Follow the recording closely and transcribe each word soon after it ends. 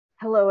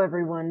Hello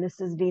everyone, this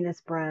is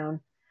Venus Brown.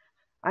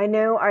 I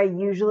know I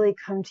usually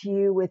come to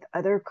you with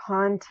other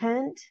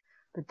content,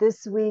 but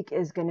this week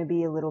is going to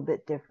be a little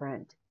bit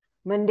different.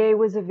 Monday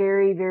was a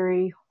very,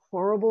 very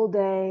horrible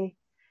day,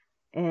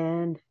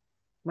 and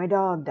my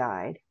dog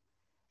died.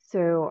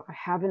 So I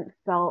haven't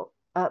felt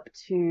up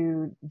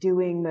to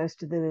doing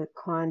most of the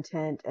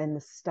content and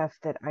the stuff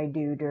that I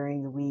do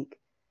during the week.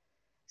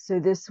 So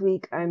this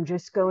week I'm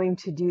just going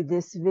to do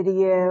this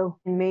video,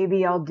 and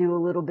maybe I'll do a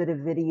little bit of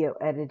video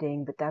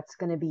editing, but that's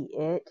going to be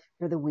it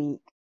for the week.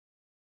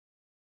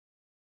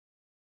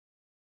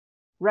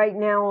 Right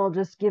now I'll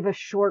just give a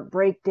short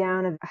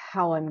breakdown of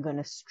how I'm going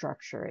to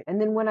structure it.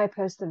 And then when I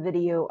post the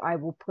video, I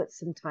will put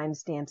some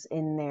timestamps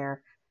in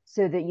there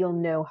so that you'll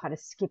know how to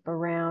skip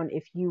around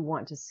if you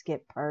want to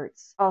skip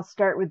parts. I'll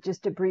start with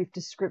just a brief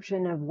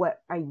description of what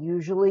I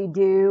usually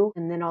do,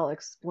 and then I'll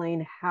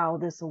explain how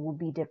this will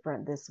be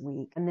different this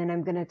week. And then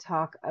I'm going to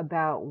talk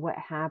about what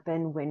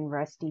happened when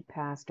Rustie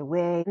passed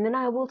away. And then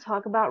I will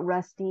talk about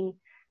Rustie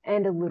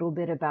and a little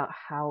bit about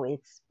how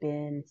it's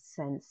been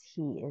since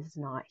he is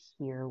not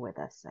here with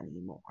us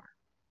anymore.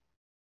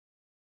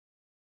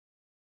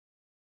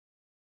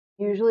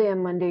 Usually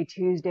on Monday,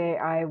 Tuesday,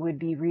 I would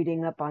be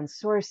reading up on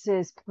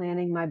sources,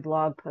 planning my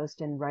blog post,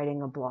 and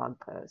writing a blog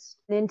post.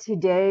 Then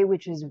today,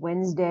 which is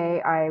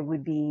Wednesday, I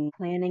would be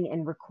planning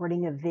and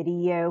recording a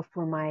video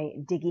for my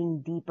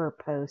Digging Deeper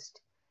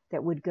post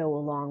that would go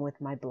along with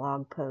my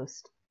blog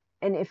post.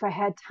 And if I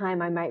had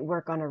time, I might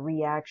work on a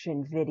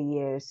reaction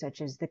video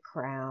such as The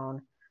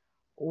Crown,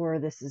 or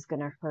This Is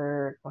Gonna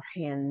Hurt, or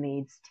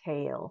Handmaid's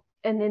Tale.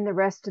 And then the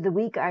rest of the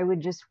week, I would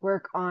just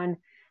work on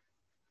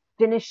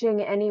finishing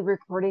any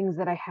recordings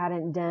that I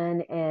hadn't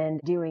done and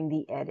doing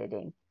the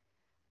editing.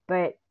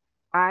 But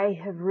I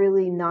have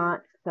really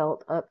not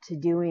felt up to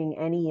doing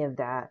any of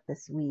that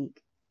this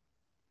week.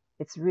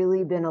 It's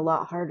really been a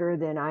lot harder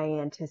than I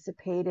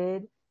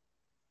anticipated.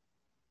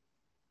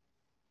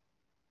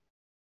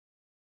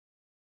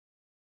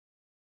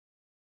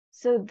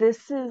 So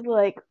this is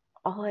like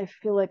all I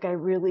feel like I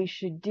really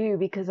should do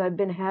because I've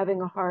been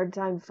having a hard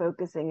time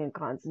focusing and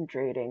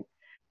concentrating.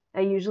 I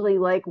usually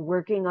like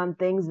working on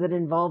things that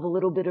involve a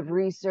little bit of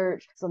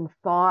research, some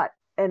thought,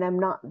 and I'm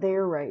not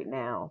there right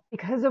now.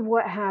 Because of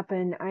what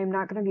happened, I'm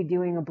not going to be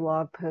doing a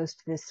blog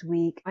post this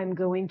week. I'm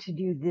going to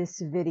do this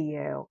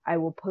video. I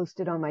will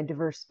post it on my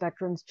Diverse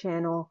Spectrums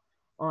channel,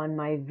 on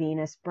my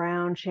Venus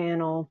Brown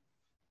channel,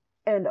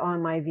 and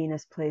on my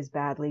Venus Plays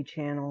Badly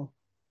channel,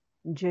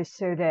 just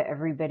so that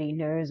everybody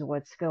knows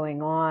what's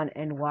going on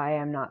and why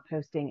I'm not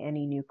posting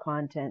any new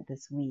content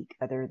this week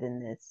other than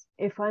this.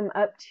 If I'm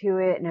up to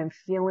it and I'm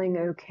feeling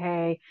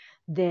okay,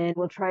 then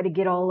we'll try to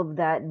get all of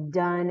that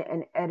done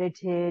and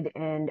edited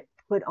and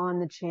put on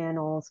the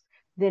channels.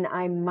 Then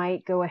I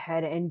might go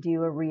ahead and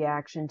do a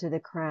reaction to The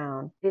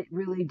Crown. It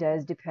really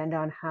does depend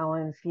on how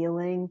I'm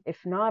feeling. If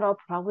not, I'll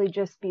probably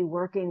just be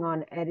working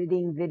on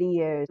editing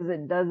videos because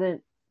it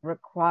doesn't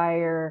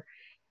require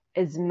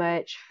as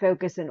much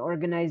focus and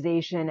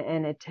organization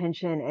and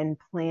attention and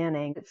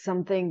planning. It's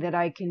something that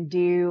I can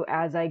do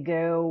as I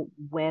go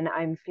when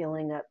I'm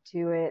feeling up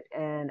to it,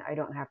 and I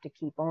don't have to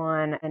keep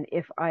on. And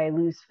if I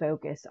lose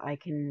focus, I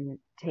can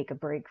take a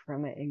break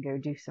from it and go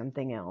do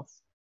something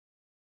else.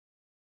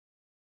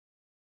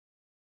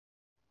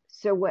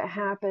 So what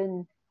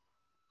happened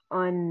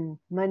on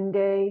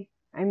Monday,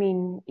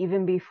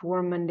 even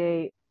before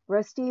Monday,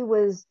 Rustie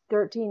was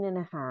 13 and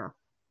a half.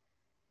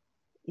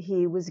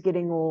 He was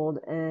getting old,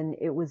 and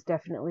it was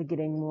definitely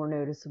getting more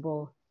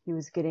noticeable. He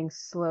was getting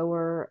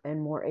slower and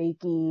more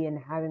achy and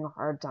having a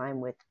hard time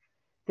with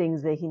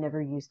things that he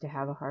never used to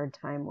have a hard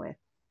time with.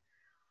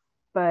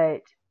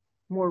 But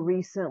more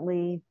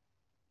recently,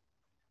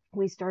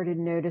 we started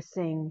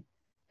noticing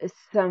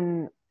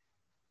some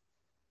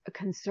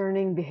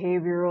concerning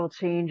behavioral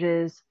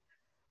changes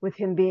with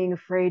him being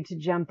afraid to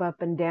jump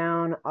up and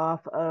down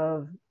off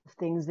of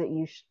things that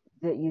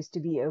used to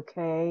be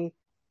okay,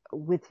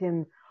 with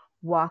him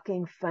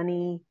walking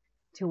funny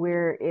to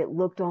where it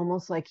looked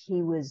almost like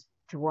he was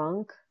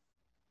drunk.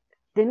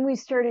 Then we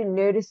started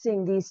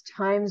noticing these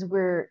times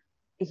where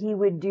he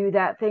would do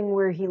that thing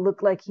where he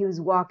looked like he was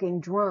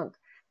walking drunk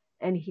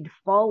and he'd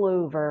fall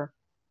over,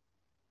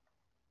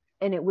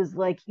 and it was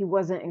like he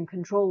wasn't in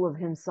control of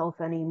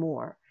himself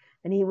anymore.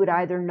 And he would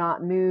either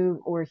not move,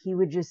 or he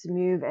would just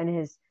move and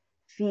his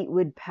feet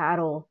would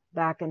paddle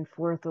back and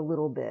forth a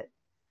little bit,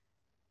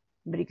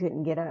 but he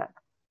couldn't get up.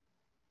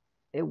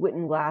 It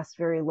wouldn't last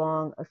very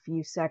long, a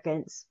few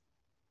seconds,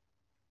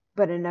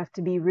 but enough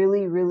to be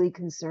really, really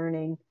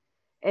concerning.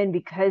 And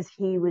because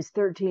he was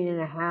 13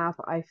 and a half,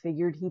 I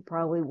figured he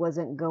probably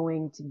wasn't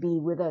going to be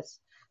with us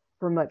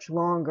for much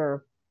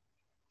longer.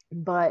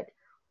 But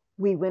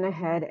we went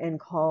ahead and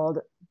called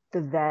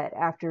the vet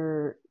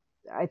after,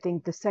 I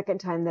think, the second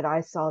time that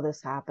I saw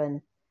this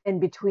happen.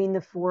 And between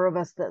the four of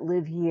us that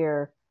live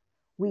here,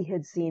 we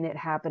had seen it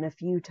happen a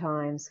few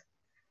times.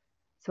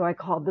 So I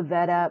called the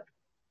vet up,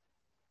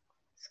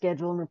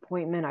 schedule an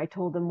appointment. I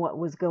told them what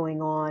was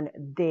going on.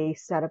 They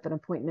set up an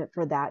appointment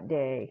for that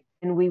day.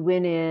 And we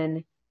went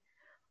in.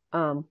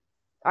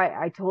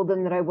 I told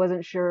them that I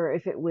wasn't sure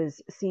if it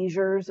was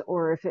seizures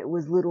or if it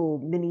was little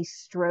mini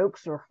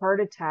strokes or heart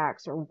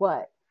attacks or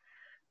what.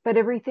 But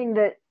everything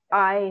that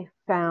I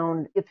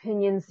found,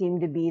 opinion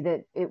seemed to be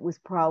that it was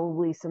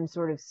probably some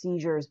sort of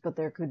seizures, but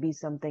there could be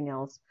something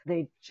else.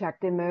 They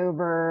checked him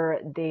over.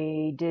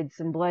 They did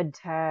some blood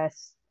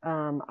tests.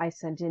 I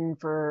sent in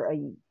for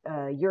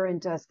a urine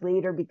test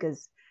later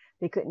because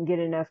they couldn't get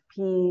enough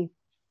pee.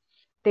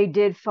 They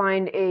did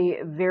find a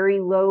very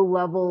low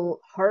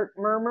level heart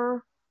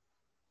murmur,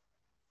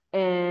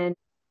 and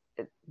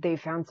they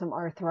found some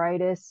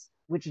arthritis,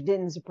 which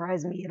didn't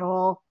surprise me at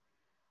all.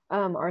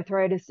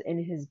 Arthritis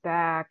in his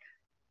back.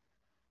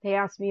 They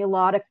asked me a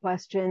lot of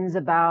questions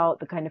about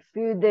the kind of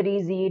food that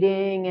he's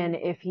eating and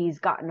if he's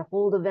gotten a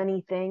hold of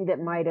anything that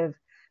might have,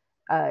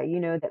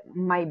 that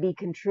might be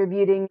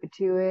contributing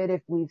to it,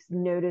 if we've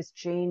noticed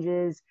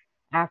changes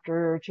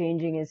after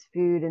changing his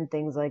food and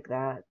things like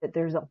that. That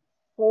there's a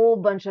whole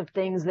bunch of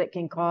things that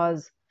can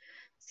cause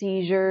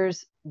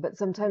seizures, but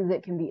sometimes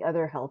it can be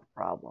other health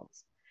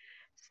problems.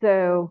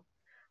 So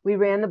we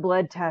ran the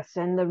blood tests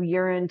and the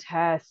urine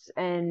tests,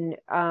 and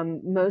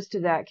most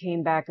of that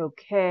came back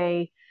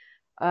okay.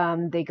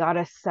 They got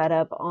us set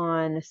up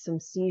on some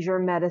seizure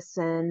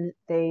medicine.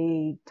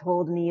 They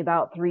told me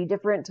about 3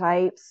 different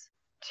types,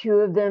 2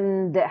 of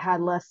them that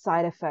had less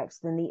side effects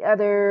than the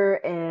other,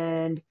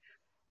 and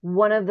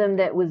one of them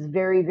that was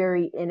very,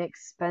 very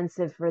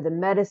inexpensive for the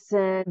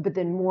medicine, but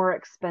then more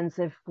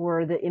expensive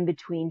for the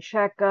in-between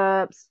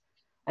checkups.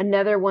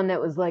 Another one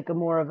that was like a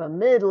more of a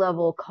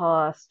mid-level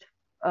cost,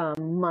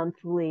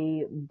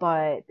 monthly,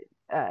 but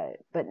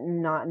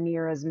not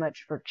near as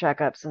much for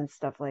checkups and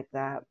stuff like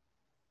that.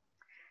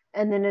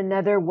 And then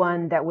another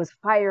one that was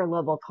higher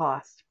level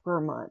cost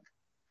per month.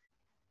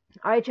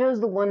 I chose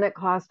the one that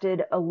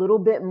costed a little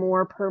bit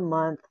more per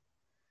month,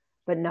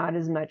 but not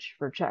as much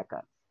for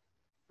checkups.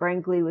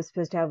 Frankly, was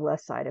supposed to have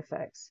less side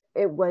effects.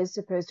 It was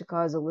supposed to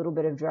cause a little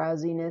bit of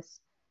drowsiness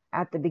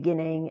at the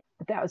beginning,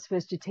 but that was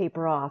supposed to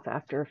taper off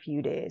after a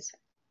few days.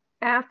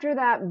 After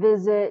that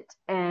visit,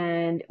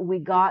 and we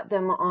got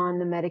them on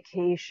the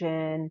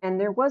medication, and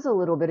there was a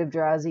little bit of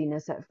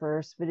drowsiness at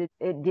first, but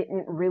it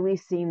didn't really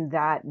seem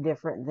that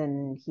different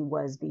than he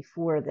was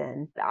before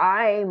then.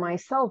 I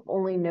myself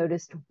only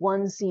noticed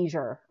 1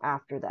 seizure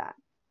after that.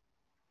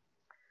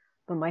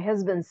 But my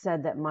husband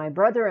said that my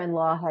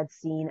brother-in-law had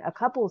seen a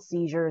couple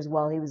seizures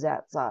while he was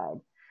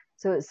outside.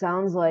 So it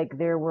sounds like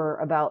there were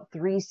about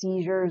 3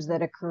 seizures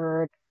that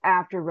occurred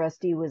after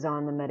Rustie was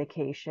on the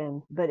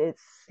medication, but it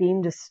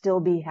seemed to still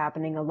be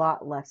happening a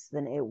lot less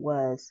than it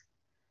was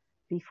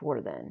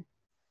before then.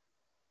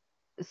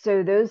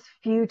 So those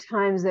few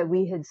times that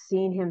we had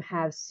seen him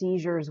have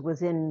seizures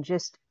was in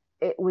just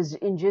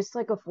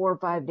like a 4 or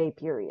 5 day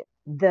period.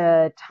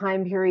 The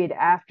time period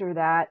after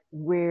that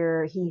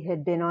where he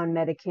had been on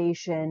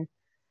medication,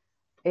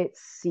 it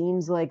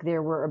seems like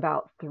there were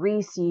about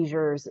 3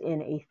 seizures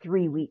in a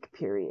 3-week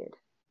period.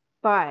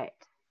 But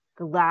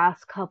the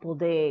last couple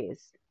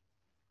days,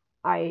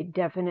 I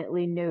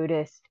definitely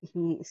noticed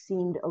he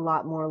seemed a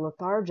lot more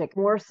lethargic,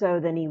 more so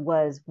than he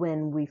was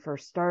when we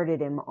first started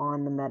him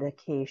on the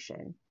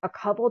medication. A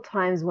couple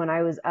times when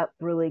I was up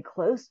really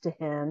close to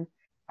him,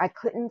 I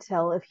couldn't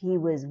tell if he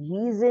was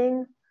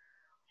wheezing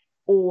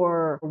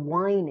or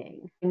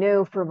whining. I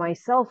know for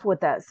myself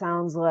what that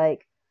sounds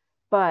like,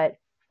 but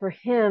for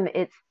him,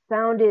 it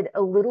sounded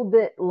a little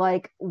bit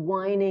like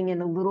whining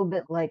and a little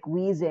bit like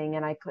wheezing,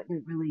 and I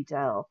couldn't really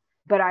tell.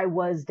 But I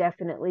was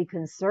definitely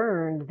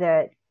concerned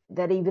that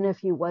even if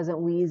he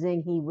wasn't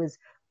wheezing, he was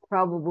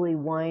probably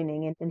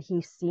whining, and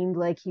he seemed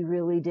like he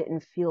really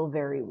didn't feel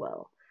very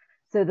well.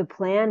 So the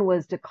plan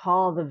was to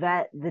call the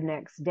vet the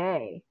next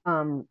day,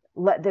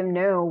 let them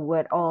know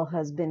what all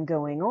has been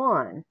going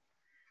on,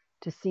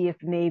 to see if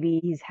maybe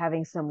he's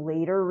having some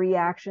later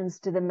reactions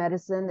to the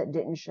medicine that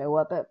didn't show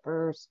up at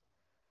first,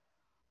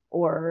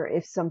 or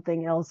if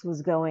something else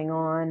was going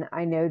on.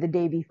 I know the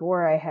day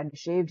before I had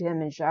shaved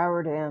him and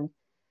showered him,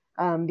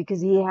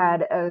 because he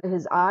had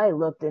his eye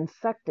looked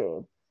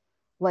infected,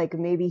 like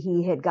maybe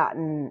he had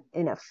gotten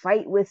in a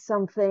fight with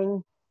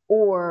something,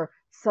 or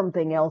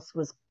something else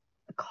was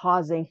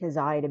causing his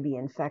eye to be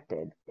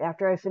infected.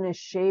 After I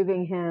finished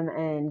shaving him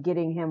and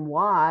getting him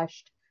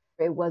washed,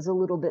 it was a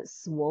little bit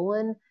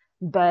swollen,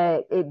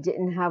 but it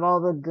didn't have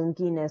all the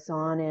gunkiness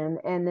on him.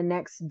 And the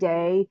next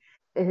day,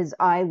 his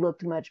eye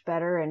looked much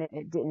better, and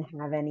it didn't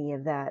have any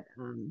of that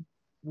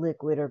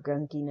liquid or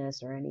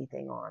gunkiness or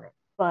anything on it.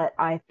 But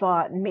I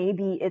thought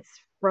maybe it's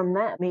from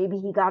that. Maybe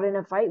he got in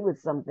a fight with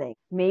something.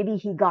 Maybe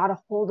he got a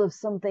hold of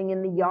something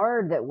in the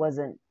yard that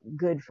wasn't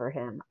good for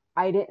him.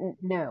 I didn't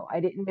know. I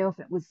didn't know if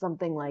it was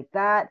something like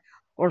that,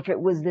 or if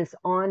it was this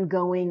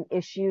ongoing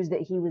issues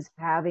that he was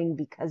having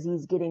because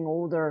he's getting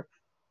older,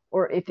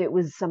 or if it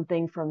was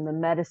something from the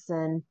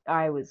medicine.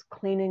 I was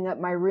cleaning up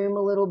my room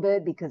a little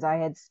bit because I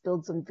had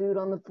spilled some food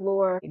on the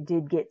floor. I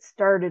did get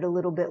started a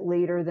little bit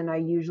later than I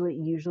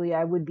usually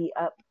I would be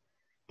up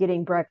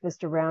getting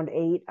breakfast around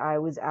 8. I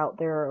was out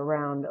there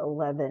around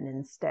 11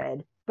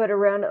 instead. But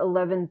around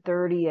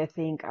 11:30, I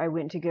think, I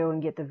went to go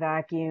and get the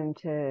vacuum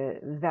to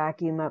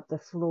vacuum up the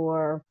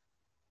floor,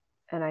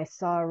 and I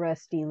saw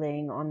Rusty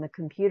laying on the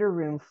computer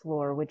room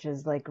floor, which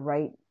is like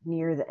right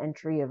near the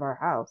entry of our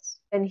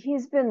house. And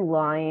he's been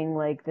lying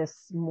like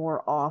this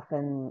more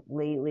often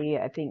lately,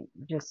 I think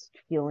just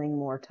feeling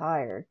more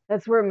tired.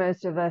 That's where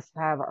most of us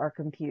have our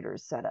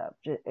computers set up,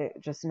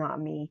 just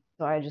not me.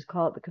 So I just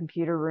call it the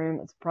computer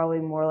room. It's probably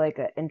more like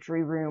an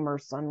entry room or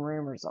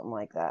sunroom or something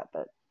like that.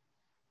 But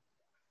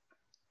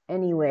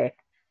anyway,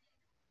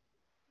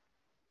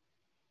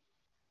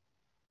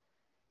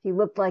 he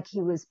looked like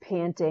he was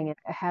panting and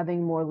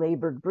having more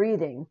labored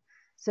breathing.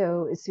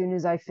 So as soon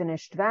as I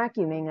finished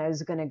vacuuming, I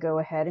was going to go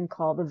ahead and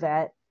call the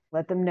vet,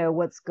 let them know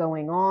what's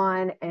going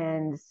on,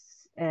 and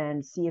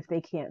see if they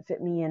can't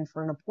fit me in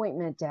for an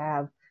appointment to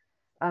have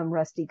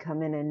Rusty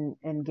come in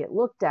and get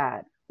looked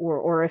at,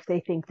 or if they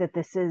think that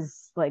this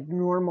is like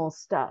normal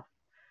stuff.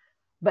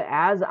 But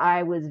as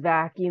I was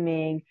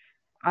vacuuming,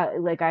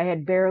 like I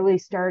had barely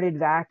started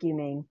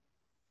vacuuming,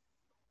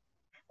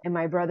 and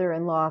my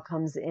brother-in-law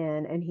comes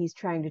in and he's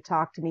trying to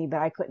talk to me, but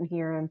I couldn't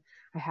hear him.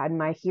 I had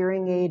my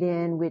hearing aid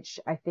in, which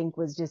I think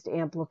was just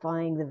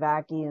amplifying the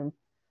vacuum,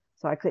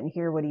 so I couldn't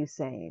hear what he was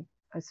saying.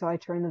 So I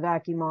turned the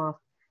vacuum off,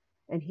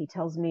 and he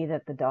tells me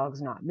that the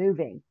dog's not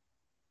moving.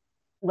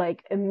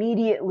 Like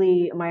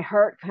immediately my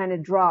heart kind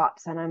of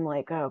drops, and I'm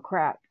like, oh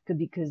crap,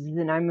 because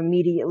then I'm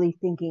immediately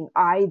thinking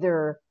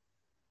either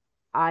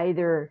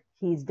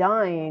he's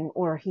dying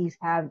or he's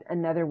had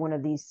another one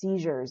of these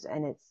seizures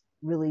and it's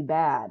really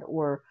bad,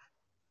 or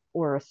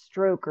a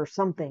stroke or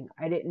something.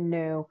 I didn't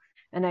know.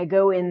 And I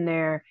go in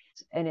there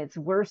and it's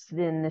worse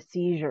than the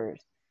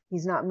seizures.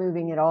 He's not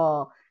moving at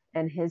all,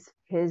 and his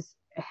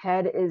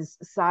head is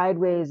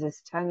sideways, his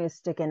tongue is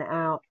sticking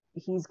out.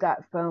 He's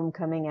got foam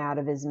coming out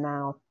of his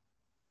mouth.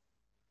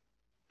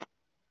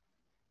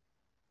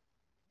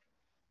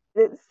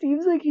 It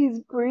seems like he's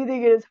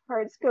breathing and his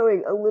heart's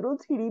going a little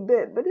teeny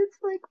bit, but it's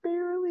like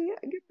barely,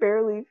 I can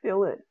barely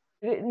feel it.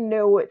 I didn't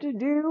know what to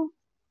do.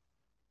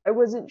 I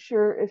wasn't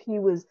sure if he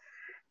was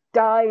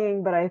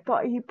dying, but I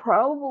thought he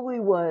probably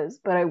was,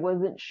 but I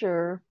wasn't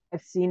sure.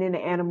 I've seen an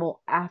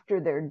animal after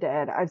they're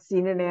dead. I've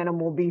seen an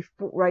animal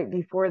right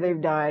before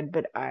they've died,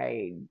 but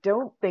I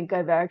don't think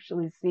I've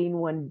actually seen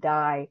one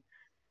die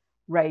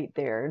right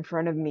there in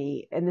front of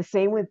me. And the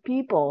same with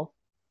people.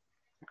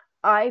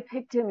 I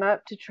picked him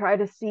up to try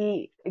to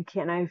see,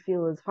 can I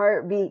feel his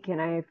heartbeat? Can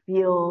I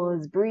feel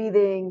his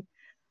breathing?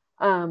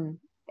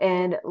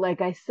 And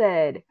like I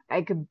said,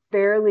 I could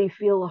barely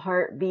feel a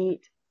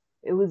heartbeat.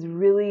 It was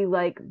really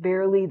like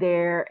barely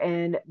there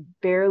and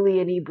barely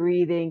any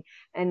breathing,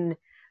 and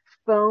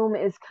foam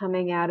is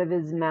coming out of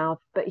his mouth,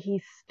 but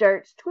he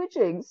starts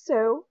twitching.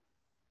 So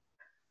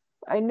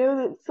I know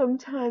that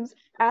sometimes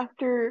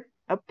after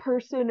a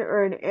person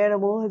or an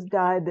animal has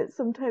died, that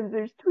sometimes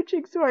there's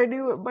twitching, so I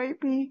knew it might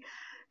be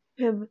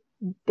him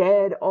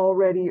dead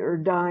already or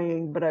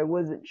dying, but I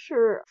wasn't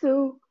sure.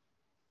 So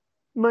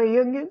my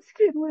youngest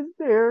kid was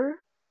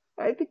there.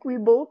 I think we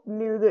both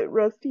knew that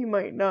Rusty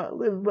might not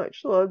live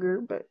much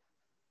longer, but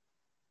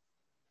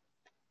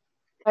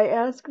I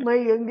asked my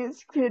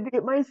youngest kid to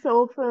get my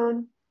cell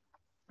phone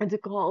and to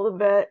call the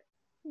vet,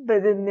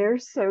 but then they're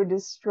so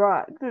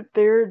distraught that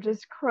they're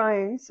just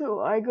crying.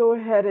 So I go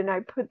ahead and I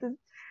put the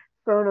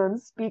phone on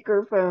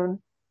speakerphone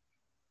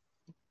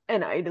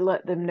and I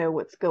let them know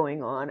what's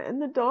going on.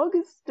 And the dog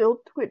is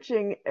still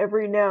twitching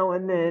every now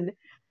and then,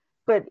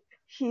 but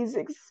he's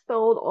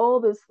expelled all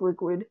this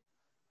liquid.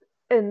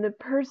 And the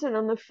person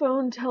on the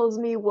phone tells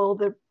me, well,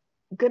 they're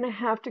going to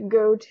have to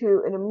go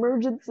to an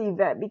emergency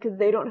vet because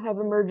they don't have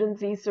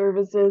emergency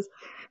services.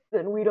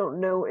 And we don't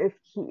know if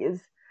he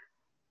is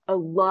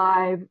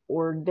alive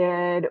or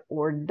dead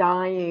or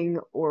dying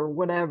or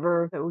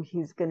whatever. So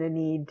he's going to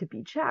need to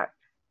be checked.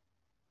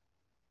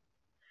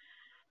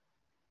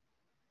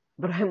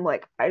 But I'm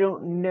like, I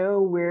don't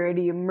know where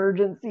any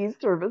emergency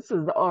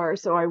services are.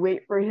 So I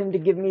wait for him to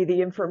give me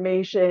the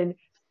information.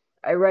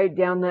 I write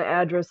down the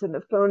address and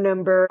the phone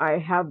number. I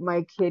have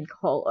my kid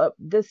call up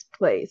this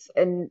place,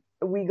 and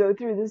we go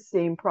through the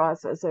same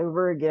process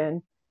over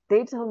again.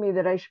 They tell me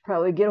that I should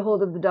probably get a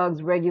hold of the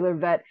dog's regular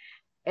vet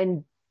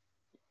and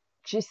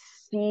just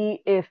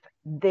see if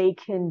they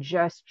can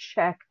just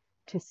check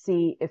to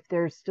see if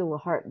there's still a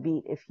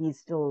heartbeat, if he's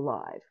still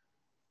alive.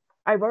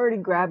 I've already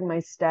grabbed my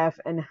stuff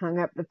and hung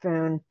up the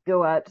phone,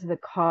 go out to the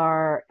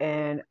car,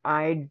 and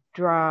I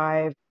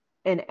drive.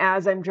 And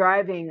as I'm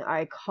driving,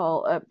 I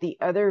call up the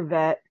other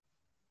vet.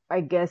 I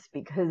guess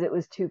because it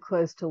was too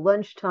close to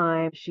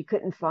lunchtime, she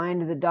couldn't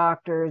find the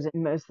doctors,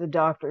 and most of the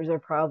doctors are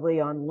probably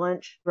on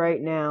lunch right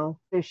now.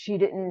 So she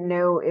didn't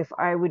know if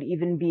I would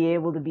even be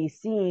able to be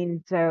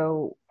seen.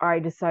 So I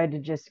decided to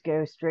just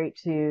go straight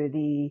to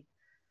the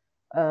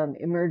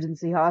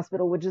emergency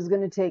hospital, which is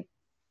going to take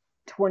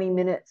 20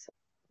 minutes.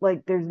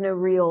 Like, there's no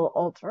real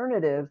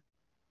alternative.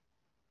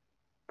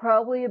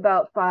 Probably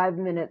about 5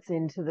 minutes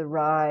into the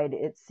ride,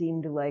 it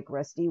seemed like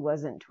Rusty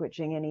wasn't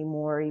twitching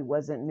anymore. He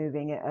wasn't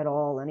moving it at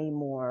all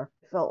anymore.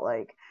 It felt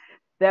like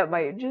that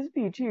might just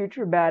be too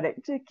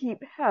traumatic to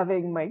keep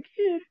having my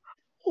kid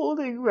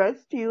holding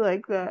Rusty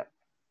like that.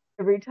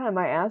 Every time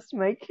I asked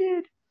my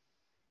kid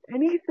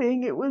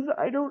anything, it was,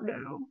 I don't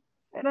know.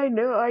 And I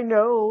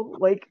know,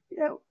 like,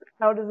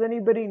 how does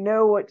anybody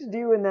know what to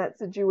do in that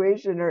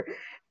situation? Or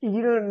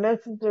you don't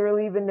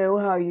necessarily even know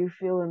how you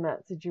feel in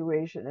that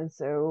situation. And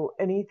so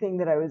anything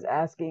that I was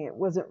asking, it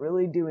wasn't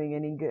really doing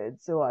any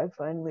good. So I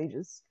finally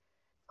just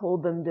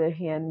told them to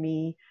hand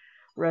me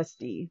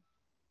Rusty.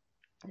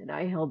 And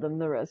I held them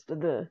the rest of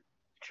the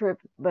trip,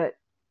 but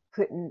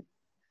couldn't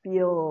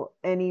feel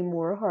any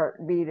more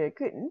heartbeat. I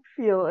couldn't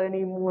feel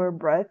any more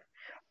breath.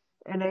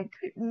 And I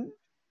couldn't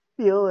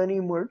feel any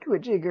more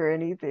twitching or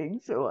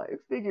anything, so I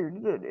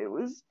figured that it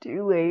was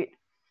too late.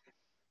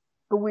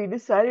 But we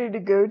decided to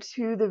go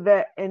to the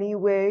vet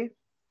anyway,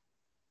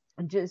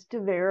 just to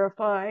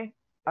verify.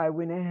 I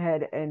went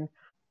ahead and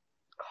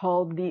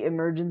called the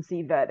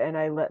emergency vet and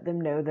I let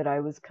them know that I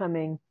was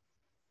coming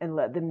and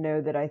let them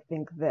know that I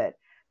think that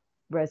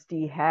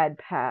Rusty had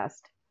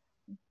passed,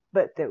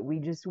 but that we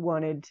just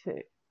wanted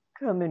to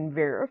come and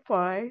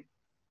verify.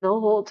 The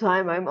whole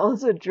time, I'm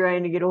also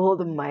trying to get a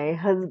hold of my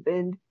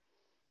husband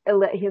and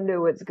let him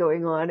know what's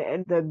going on.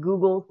 And the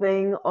Google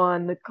thing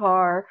on the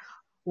car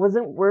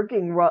wasn't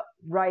working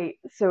right,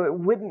 so it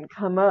wouldn't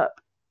come up.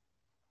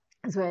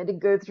 So I had to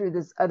go through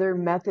this other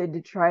method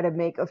to try to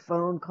make a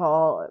phone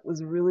call. It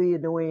was really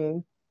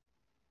annoying.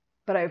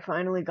 But I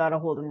finally got a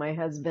hold of my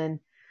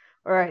husband,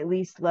 or at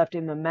least left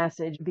him a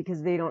message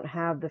because they don't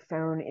have the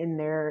phone in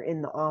there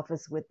in the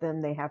office with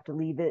them. They have to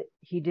leave it.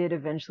 He did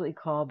eventually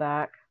call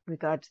back. We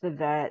got to the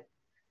vet.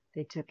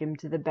 They took him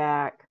to the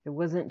back. It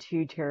wasn't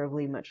too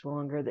terribly much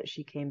longer that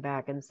she came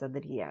back and said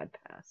that he had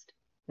passed.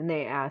 And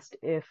they asked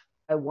if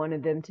I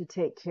wanted them to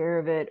take care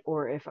of it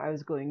or if I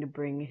was going to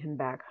bring him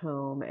back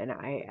home. And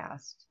I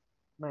asked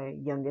my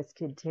youngest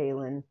kid,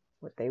 Talon,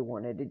 what they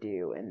wanted to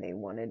do, and they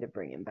wanted to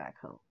bring him back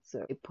home.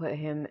 So they put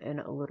him in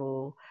a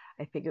little,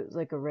 I think it was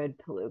like a red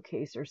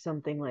pillowcase or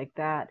something like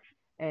that,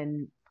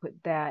 and put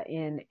that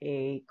in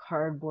a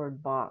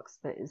cardboard box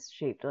that is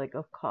shaped like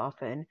a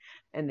coffin,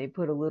 and they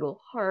put a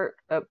little heart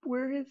up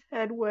where his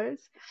head was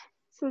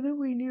so that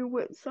we knew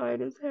what side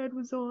his head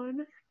was on.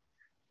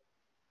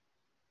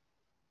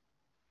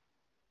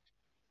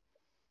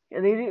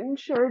 And they didn't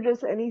charge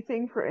us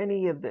anything for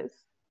any of this.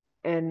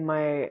 And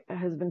my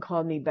husband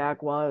called me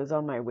back while I was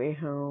on my way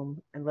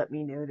home and let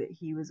me know that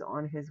he was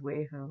on his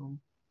way home.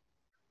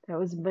 That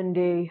was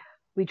Monday.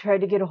 We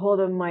tried to get a hold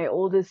of my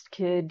oldest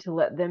kid to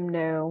let them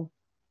know.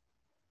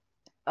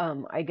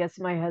 I guess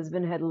my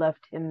husband had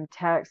left him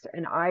text,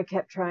 and I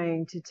kept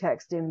trying to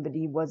text him, but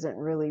he wasn't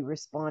really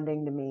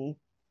responding to me.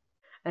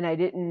 And I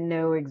didn't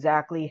know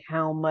exactly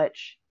how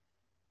much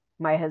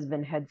my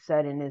husband had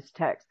said in his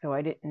text, so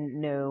I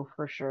didn't know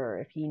for sure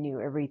if he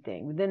knew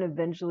everything. But then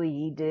eventually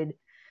he did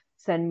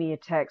send me a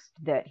text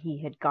that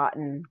he had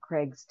gotten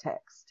Craig's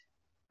text.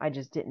 I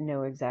just didn't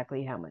know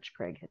exactly how much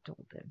Craig had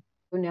told him.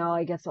 So now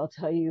I guess I'll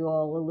tell you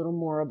all a little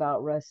more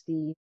about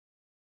Rusty.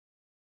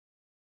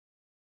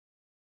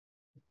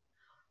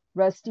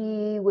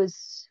 Rusty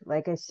was,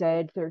 like I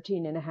said,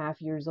 13 and a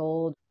half years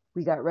old.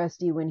 We got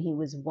Rusty when he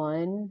was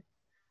 1.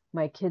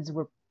 My kids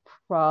were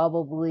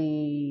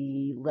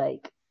probably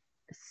like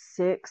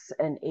 6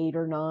 and 8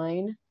 or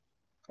 9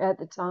 at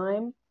the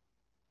time.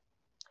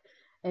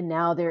 And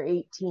now they're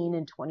 18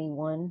 and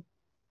 21.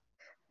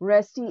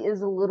 Rusty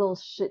is a little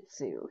Shih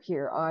Tzu.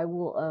 Here, I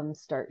will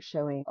start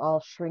showing, I'll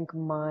shrink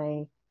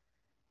my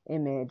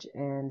image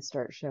and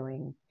start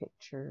showing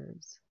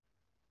pictures.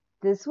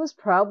 This was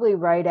probably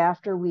right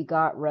after we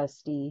got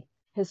Rusty.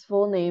 His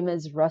full name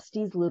is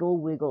Rusty's Little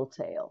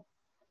Wiggletail.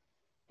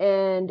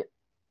 And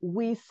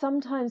we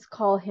sometimes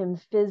call him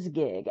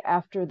Fizzgig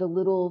after the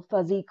little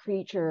fuzzy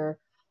creature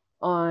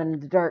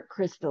on the Dark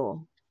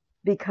Crystal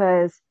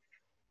because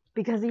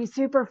he's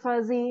super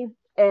fuzzy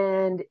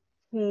and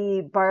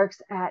he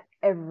barks at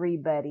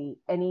everybody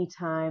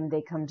anytime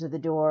they come to the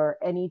door,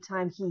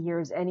 anytime he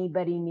hears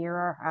anybody near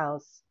our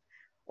house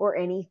or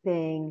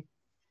anything,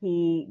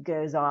 he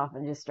goes off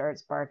and just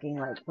starts barking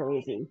like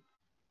crazy,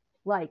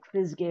 like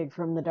Fizzgig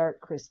from the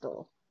Dark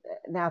Crystal.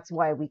 And that's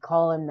why we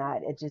call him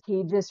that.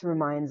 He just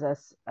reminds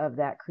us of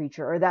that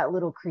creature, or that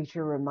little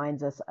creature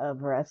reminds us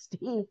of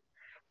Rusty.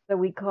 So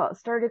we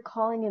started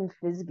calling him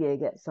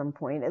Fizzgig at some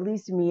point. At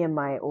least me and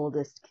my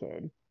oldest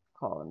kid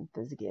call him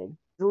Fizzgig.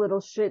 The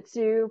little Shih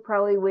Tzu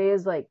probably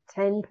weighs like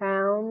 10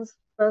 pounds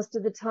most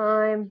of the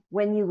time.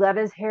 When you let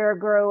his hair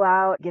grow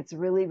out, it gets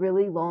really,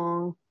 really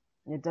long.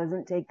 It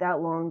doesn't take that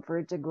long for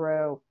it to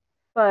grow.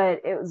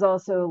 But it was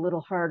also a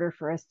little harder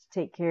for us to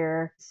take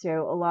care.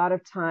 So a lot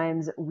of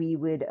times we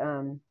would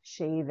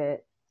shave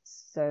it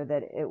so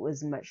that it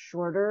was much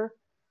shorter.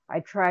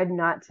 I tried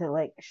not to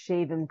like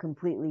shave him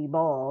completely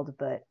bald,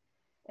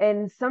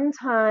 and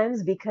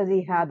sometimes because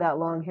he had that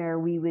long hair,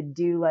 we would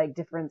do like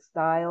different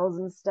styles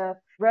and stuff.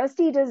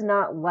 Rusty does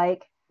not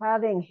like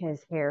having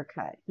his hair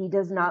cut. He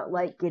does not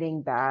like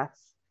getting baths.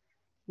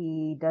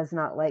 He does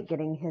not like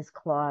getting his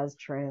claws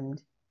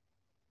trimmed.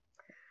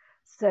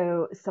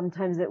 So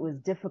sometimes it was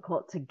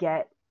difficult to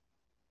get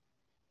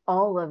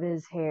all of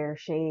his hair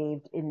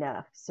shaved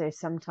enough. So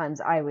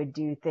sometimes I would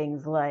do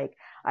things like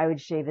I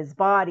would shave his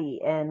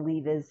body and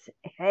leave his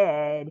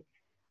head,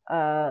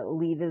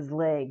 leave his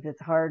legs.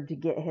 It's hard to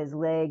get his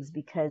legs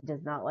because he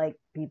does not like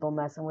people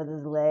messing with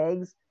his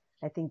legs.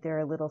 I think they're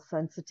a little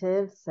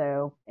sensitive.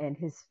 So, and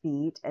his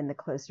feet, and the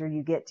closer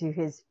you get to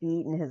his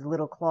feet and his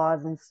little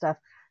claws and stuff,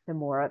 the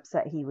more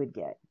upset he would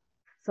get.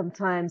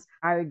 Sometimes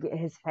I would get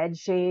his head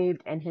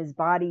shaved and his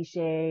body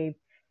shaved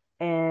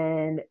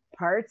and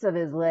parts of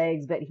his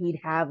legs, but he'd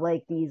have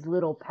like these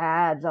little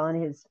pads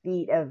on his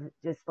feet of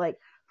just like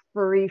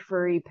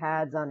furry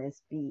pads on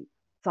his feet.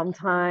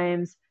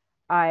 Sometimes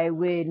I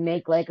would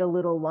make like a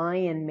little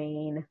lion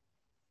mane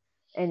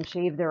and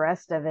shave the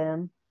rest of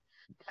him.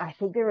 I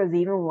think there was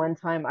even one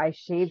time I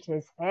shaved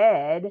his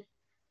head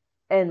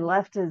and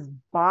left his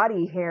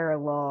body hair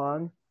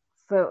long.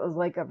 So it was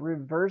like a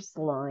reverse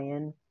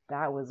lion.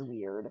 That was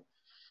weird.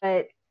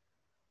 But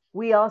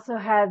we also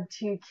have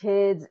two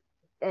kids,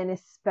 and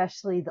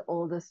especially the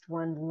oldest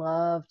one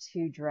loved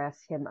to dress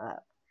him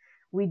up.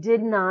 We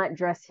did not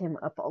dress him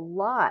up a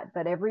lot,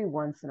 but every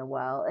once in a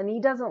while. And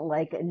he doesn't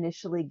like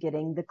initially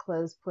getting the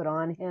clothes put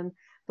on him,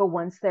 but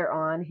once they're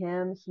on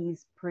him,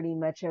 he's pretty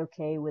much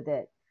okay with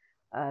it.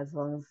 As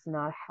long as it's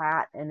not a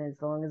hat and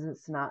as long as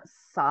it's not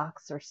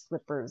socks or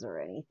slippers or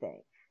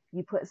anything. If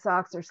you put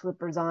socks or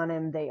slippers on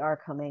him, they are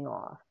coming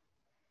off.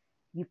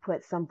 You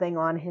put something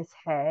on his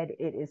head,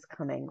 it is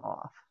coming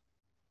off.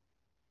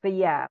 But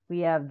yeah, we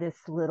have this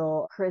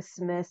little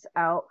Christmas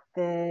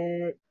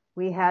outfit.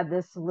 We had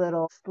this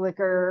little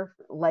slicker,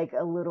 like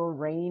a little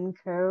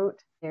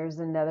raincoat. There's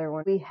another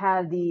one. We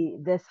have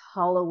this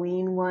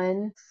Halloween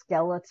one,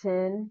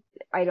 skeleton.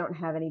 I don't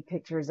have any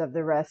pictures of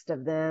the rest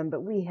of them,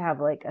 but we have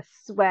like a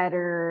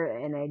sweater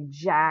and a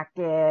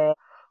jacket.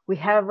 We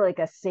have like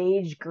a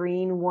sage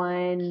green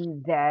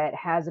one that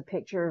has a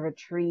picture of a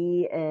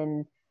tree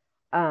and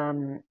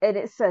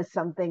it says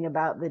something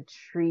about the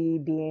tree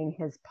being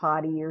his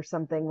potty or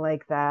something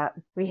like that.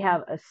 We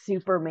have a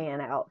Superman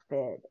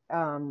outfit.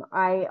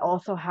 I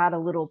also had a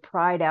little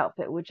Pride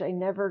outfit, which I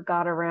never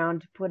got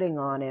around to putting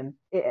on him.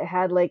 It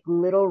had like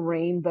little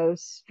rainbow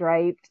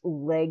striped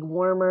leg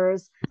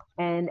warmers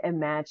and a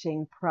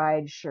matching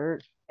Pride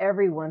shirt.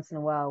 Every once in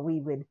a while, we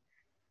would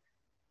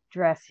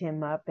dress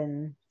him up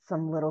in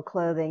some little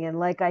clothing. And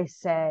like I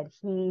said,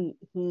 he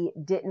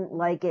didn't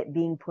like it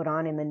being put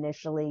on him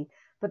initially,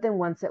 but then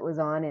once it was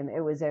on him, it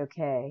was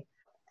okay.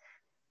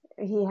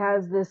 He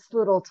has this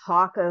little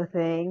taco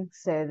thing,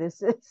 so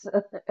this is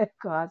a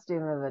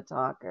costume of a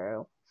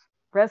taco.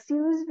 Rusty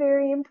was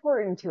very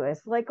important to us,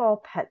 like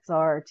all pets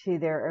are to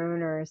their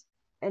owners,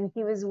 and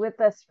he was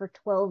with us for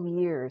 12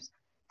 years,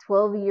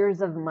 12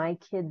 years of my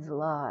kids'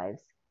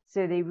 lives.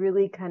 So they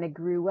really kind of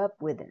grew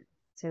up with him.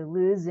 So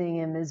losing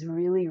him is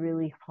really,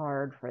 really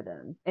hard for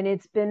them. And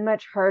it's been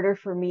much harder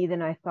for me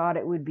than I thought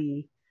it would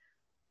be,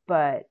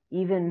 but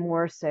even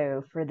more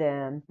so for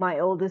them. My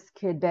oldest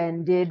kid,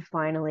 Ben, did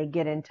finally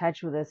get in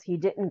touch with us. He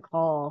didn't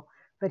call,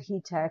 but he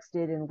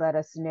texted and let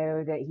us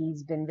know that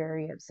he's been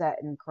very upset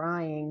and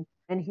crying.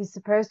 And he's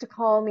supposed to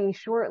call me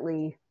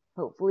shortly,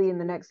 hopefully in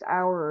the next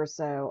hour or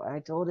so. I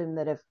told him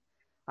that if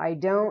I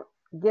don't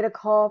get a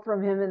call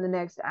from him in the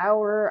next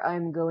hour,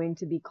 I'm going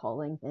to be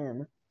calling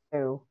him.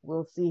 So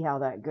we'll see how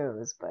that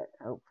goes, but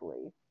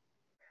hopefully.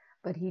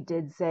 But he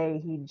did say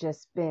he'd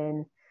just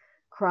been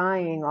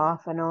crying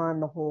off and on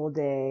the whole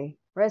day.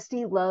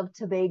 Rusty loved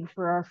to beg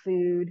for our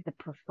food. The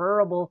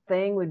preferable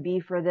thing would be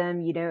for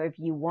them, if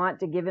you want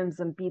to give him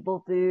some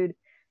people food,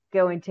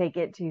 go and take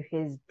it to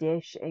his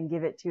dish and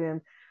give it to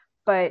him.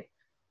 But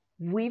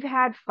we've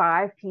had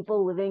 5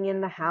 people living in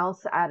the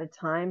house at a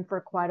time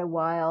for quite a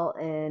while,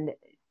 and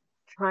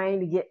trying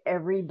to get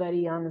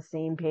everybody on the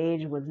same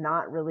page was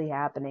not really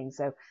happening.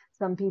 So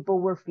some people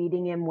were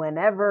feeding him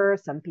whenever,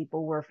 some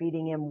people were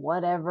feeding him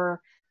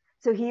whatever.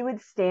 So he would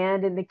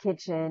stand in the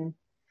kitchen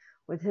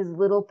with his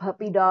little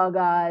puppy dog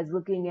eyes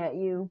looking at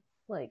you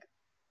like,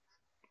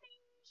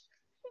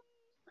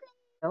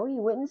 no, he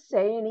wouldn't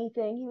say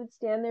anything. He would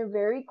stand there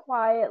very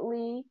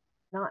quietly,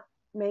 not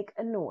make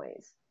a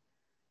noise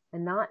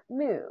and not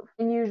move.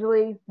 And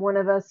usually one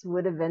of us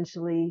would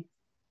eventually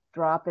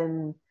drop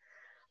him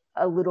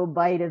a little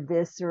bite of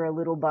this or a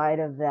little bite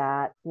of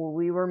that. Well,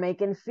 we were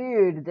making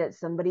food that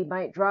somebody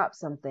might drop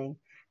something.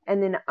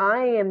 And then I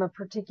am a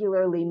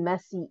particularly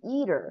messy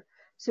eater.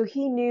 So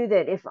he knew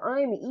that if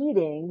I'm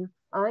eating,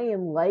 I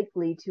am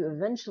likely to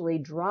eventually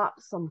drop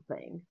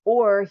something.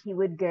 Or he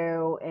would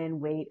go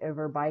and wait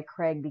over by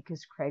Craig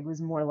because Craig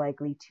was more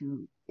likely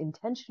to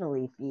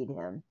intentionally feed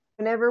him.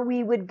 Whenever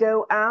we would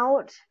go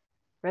out,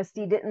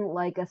 Rusty didn't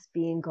like us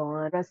being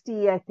gone.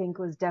 Rusty, I think,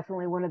 was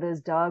definitely one of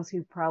those dogs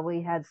who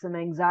probably had some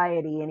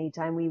anxiety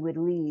anytime we would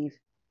leave.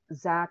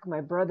 Zach,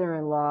 my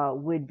brother-in-law,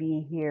 would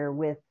be here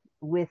with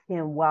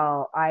him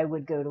while I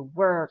would go to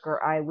work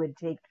or I would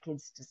take the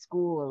kids to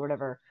school or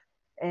whatever.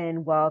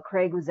 And while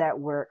Craig was at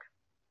work,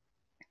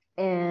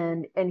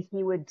 and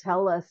he would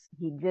tell us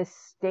he'd just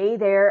stay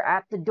there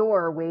at the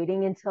door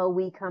waiting until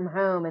we come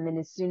home, and then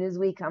as soon as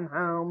we come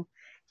home,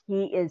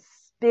 He is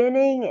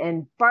spinning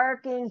and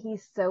barking.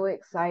 He's so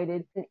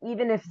excited. And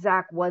even if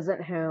Zach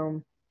wasn't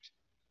home,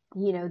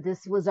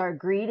 this was our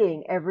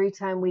greeting every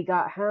time we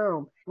got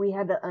home. We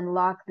had to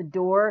unlock the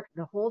door.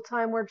 The whole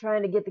time we're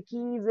trying to get the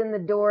keys in the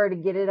door to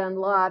get it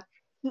unlocked,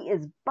 he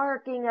is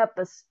barking up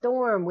a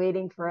storm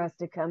waiting for us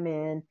to come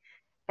in.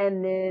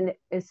 And then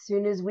as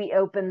soon as we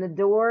open the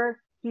door,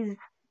 he's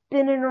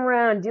spinning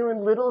around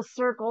doing little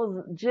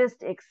circles,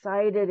 just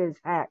excited as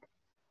heck.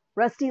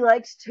 Rusty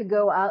liked to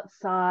go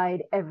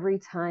outside every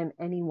time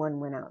anyone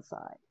went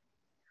outside.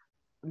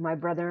 My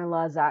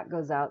brother-in-law Zach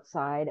goes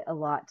outside a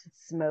lot to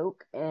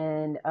smoke,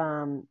 and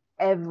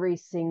every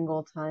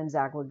single time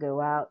Zach would go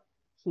out,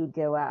 he'd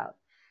go out.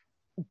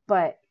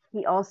 But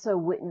he also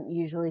wouldn't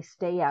usually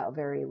stay out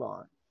very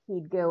long.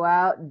 He'd go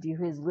out and do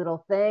his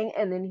little thing,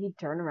 and then he'd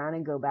turn around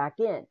and go back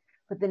in.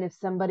 But then if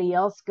somebody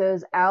else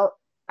goes out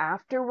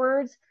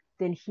afterwards,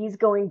 then he's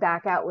going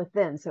back out with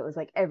them. So it was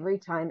like every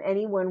time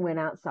anyone went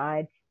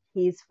outside,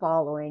 he's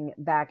following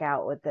back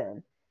out with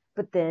them.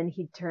 But then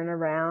he'd turn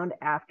around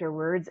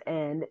afterwards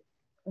and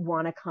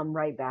want to come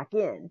right back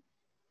in.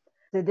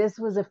 So this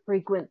was a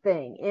frequent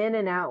thing, in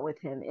and out with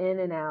him, in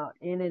and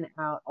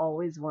out,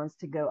 always wants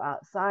to go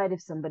outside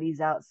if somebody's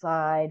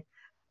outside.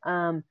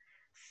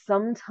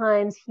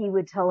 Sometimes he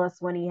would tell us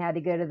when he had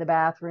to go to the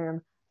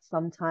bathroom,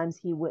 sometimes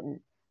he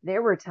wouldn't.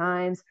 There were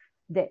times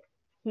that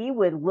he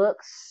would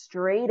look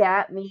straight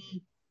at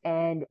me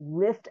and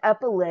lift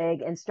up a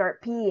leg and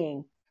start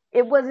peeing.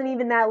 It wasn't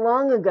even that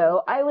long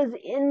ago. I was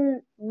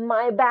in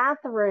my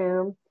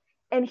bathroom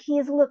and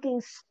he's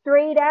looking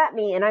straight at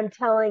me and I'm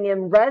telling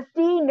him,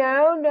 Rusty,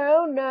 no,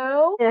 no,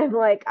 no. And I'm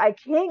like, I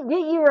can't get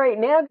you right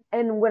now.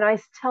 And when I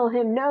tell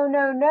him, no,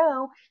 no,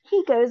 no,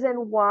 he goes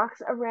and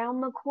walks around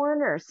the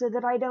corner so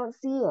that I don't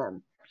see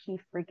him. He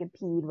freaking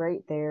peed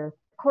right there.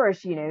 Of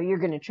course, you're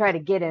going to try to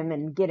get him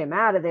and get him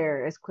out of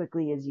there as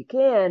quickly as you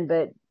can,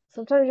 but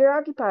sometimes you're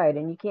occupied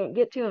and you can't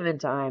get to him in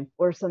time.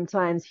 Or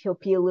sometimes he'll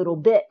pee a little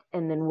bit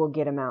and then we'll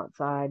get him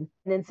outside. And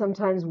then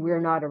sometimes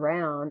we're not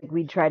around.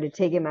 We'd try to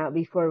take him out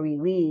before we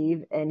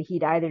leave and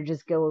he'd either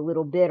just go a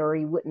little bit or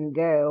he wouldn't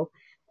go.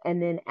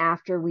 And then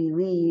after we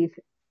leave,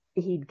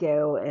 he'd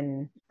go,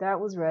 and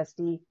that was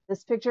Rusty.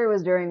 This picture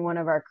was during one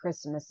of our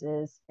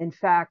Christmases. In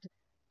fact,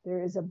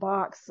 there is a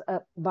box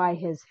up by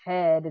his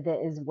head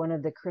that is one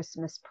of the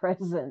Christmas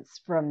presents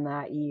from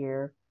that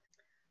year.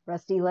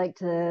 Rusty liked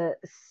to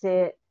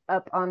sit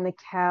up on the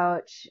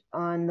couch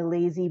on the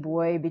lazy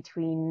boy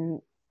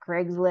between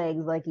Craig's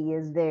legs like he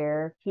is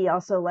there. He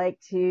also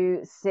liked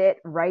to sit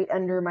right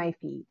under my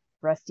feet.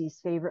 Rusty's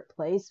favorite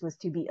place was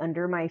to be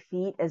under my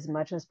feet as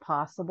much as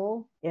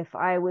possible. If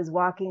I was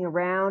walking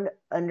around,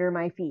 under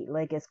my feet,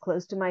 like as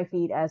close to my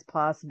feet as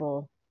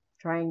possible,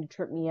 trying to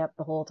trip me up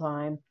the whole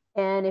time.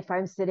 And if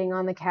I'm sitting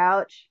on the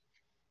couch,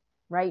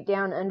 right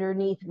down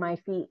underneath my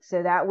feet.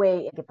 So that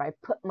way, if I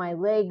put my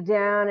leg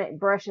down, it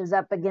brushes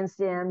up against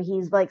him.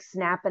 He's like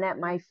snapping at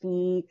my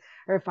feet.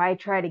 Or if I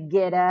try to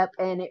get up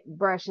and it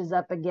brushes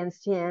up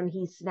against him,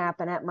 he's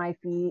snapping at my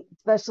feet.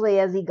 Especially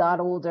as he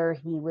got older,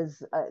 he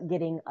was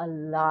getting a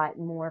lot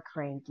more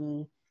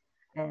cranky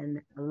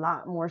and a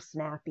lot more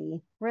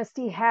snappy.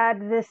 Rusty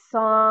had this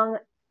song.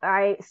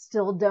 I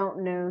still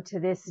don't know to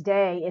this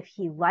day if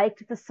he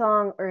liked the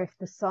song or if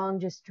the song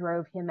just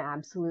drove him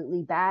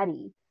absolutely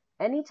batty.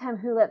 Anytime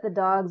Who Let the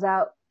Dogs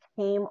Out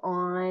came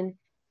on,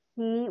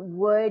 he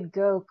would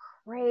go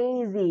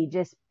crazy,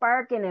 just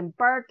barking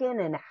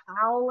and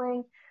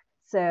howling.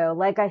 So,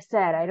 like I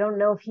said, I don't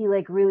know if he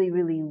really,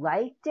 really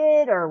liked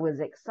it or was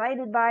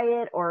excited by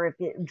it or if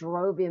it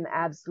drove him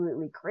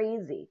absolutely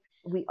crazy.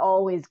 We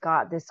always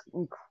got this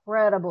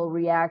incredible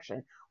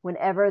reaction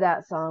whenever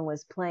that song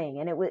was playing.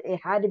 And it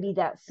had to be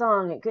that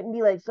song. It couldn't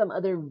be like some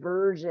other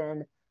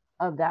version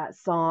of that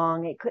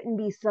song. It couldn't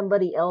be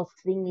somebody else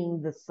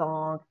singing the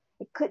song.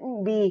 It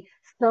couldn't be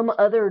some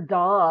other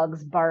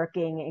dogs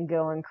barking and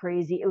going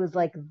crazy. It was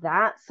like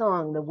that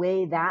song, the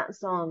way that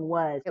song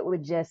was, it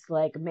would just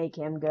like make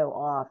him go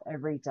off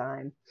every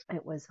time.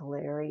 It was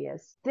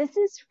hilarious. This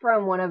is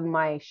from one of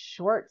my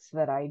shorts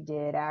that I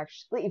did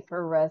actually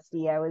for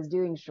Rusty. I was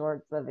doing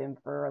shorts of him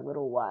for a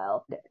little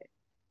while.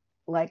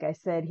 Like I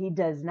said, he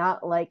does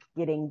not like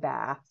getting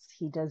baths.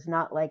 He does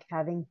not like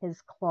having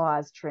his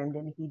claws trimmed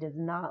and he does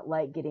not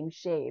like getting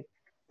shaved.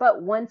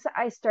 But once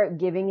I start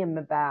giving him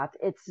a bath,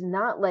 it's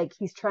not like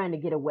he's trying to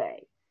get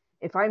away.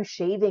 If I'm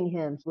shaving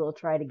him, he'll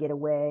try to get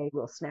away,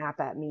 will snap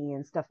at me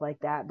and stuff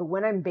like that. But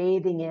when I'm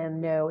bathing him,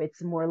 no,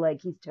 it's more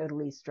like he's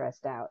totally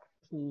stressed out.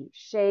 He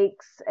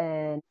shakes,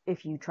 and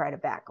if you try to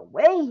back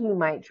away, he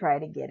might try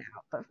to get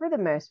out. But for the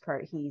most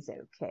part, he's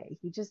okay.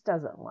 He just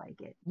doesn't like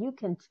it. You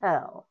can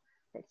tell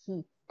that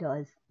he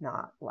does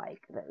not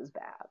like those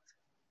baths.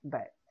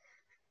 But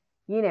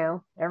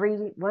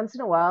every once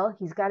in a while,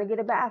 he's got to get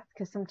a bath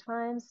because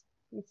sometimes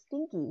it's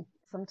stinky.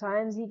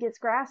 Sometimes he gets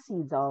grass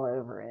seeds all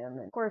over him.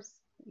 And of course,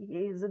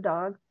 he's a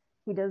dog.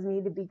 He does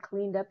need to be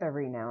cleaned up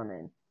every now and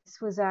then.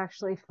 This was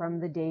actually from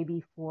the day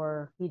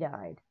before he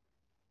died.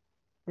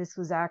 This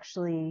was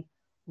actually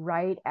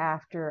right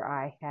after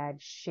I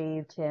had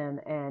shaved him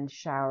and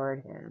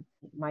showered him.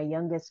 My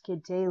youngest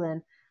kid,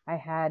 Talon, I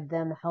had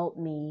them help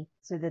me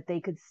so that they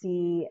could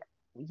see,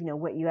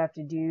 what you have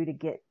to do to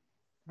get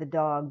the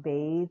dog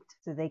bathed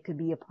so they could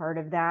be a part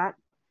of that.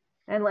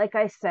 And like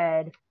I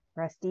said,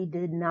 Rusty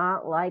did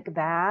not like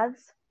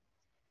baths.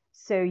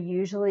 So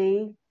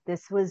usually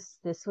this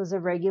was a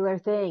regular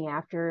thing.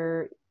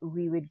 After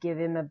we would give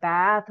him a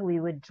bath, we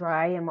would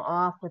dry him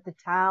off with a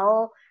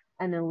towel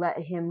and then let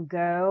him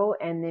go,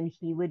 and then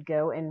he would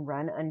go and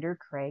run under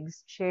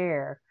Craig's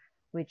chair,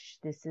 which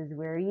this is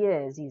where he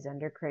is. He's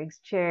under Craig's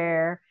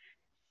chair,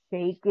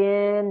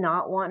 shaking,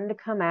 not wanting to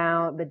come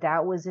out, but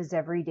that was his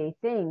everyday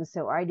thing.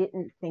 So I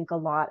didn't think a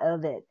lot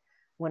of it.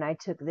 When I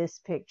took this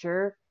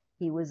picture,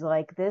 he was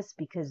like this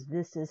because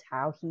this is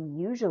how he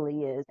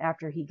usually is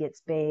after he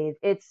gets bathed.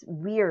 It's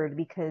weird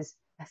because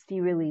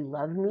Rusty really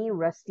loved me.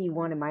 Rusty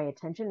wanted my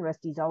attention.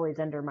 Rusty's always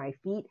under my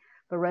feet,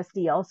 but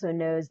Rusty also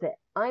knows that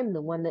I'm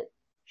the one that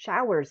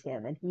showers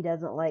him and he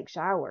doesn't like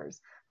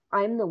showers.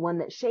 I'm the one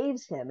that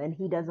shaves him and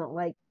he doesn't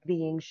like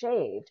being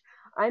shaved.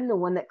 I'm the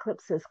one that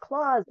clips his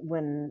claws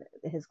when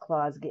his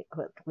claws get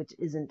clipped, which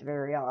isn't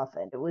very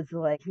often. It was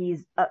like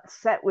he's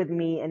upset with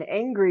me and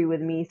angry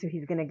with me, so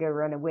he's going to go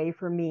run away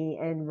from me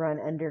and run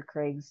under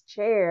Craig's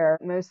chair.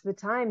 Most of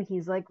the time,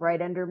 he's like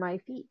right under my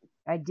feet.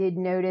 I did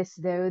notice,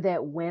 though,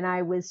 that when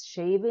I was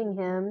shaving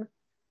him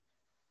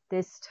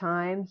this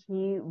time,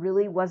 he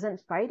really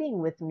wasn't fighting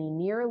with me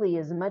nearly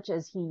as much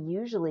as he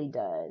usually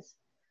does.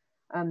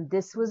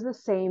 This was the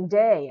same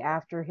day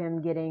after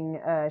him getting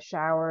a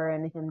shower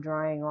and him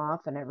drying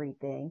off and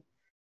everything.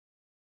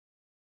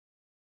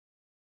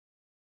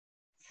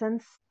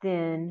 Since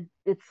then,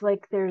 it's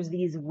like there's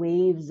these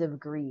waves of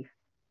grief.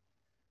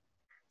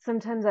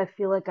 Sometimes I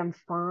feel like I'm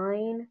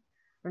fine,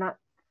 or not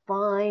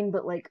fine,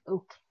 but like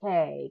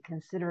okay,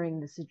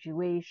 considering the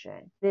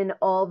situation. Then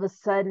all of a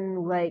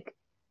sudden, like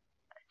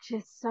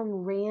just some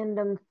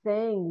random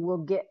thing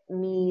will get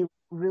me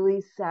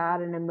really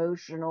sad and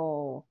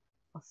emotional.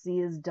 I'll see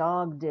his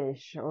dog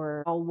dish,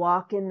 or I'll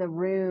walk in the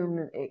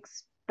room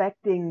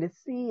expecting to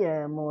see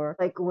him, or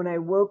like when I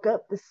woke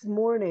up this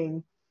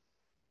morning,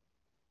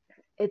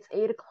 it's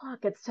 8 o'clock.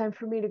 It's time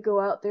for me to go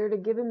out there to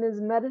give him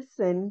his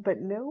medicine,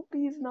 but nope,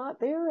 he's not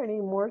there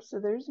anymore, so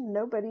there's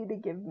nobody to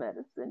give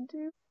medicine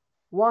to.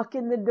 Walk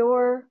in the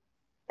door,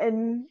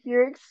 and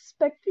you're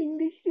expecting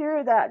to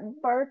hear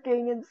that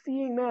barking and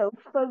seeing that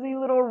fuzzy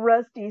little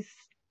Rusty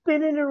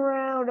spinning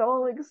around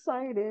all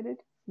excited.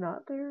 It's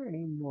not there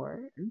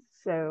anymore. And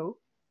so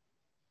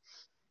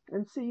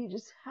you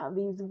just have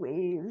these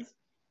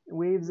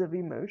waves of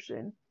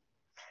emotion.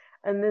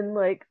 And then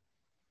like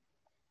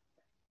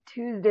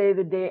Tuesday,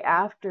 the day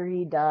after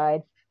he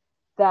died,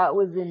 that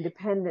was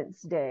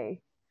Independence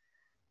Day.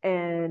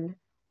 And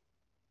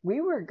we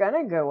were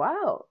gonna go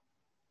out,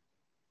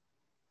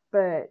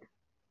 but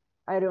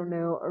I don't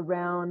know,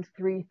 around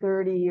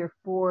 3:30 or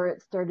 4,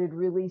 it started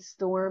really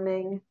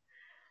storming.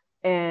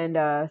 And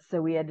so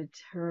we had to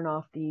turn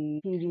off the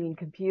TV and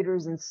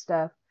computers and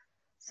stuff.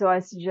 So I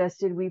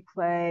suggested we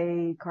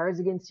play Cards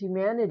Against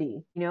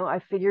Humanity. I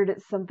figured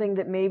it's something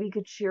that maybe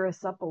could cheer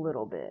us up a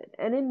little bit.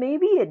 And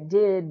maybe it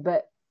did,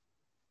 but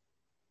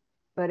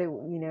it,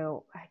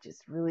 I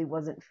just really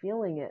wasn't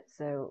feeling it.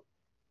 So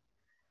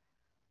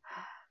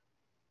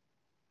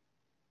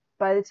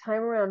by the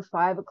time around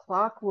 5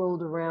 o'clock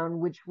rolled around,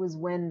 which was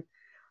when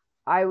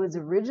I was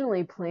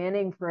originally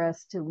planning for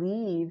us to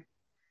leave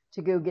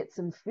to go get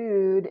some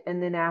food,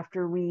 and then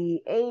after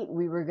we ate,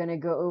 we were going to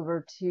go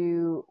over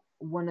to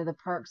one of the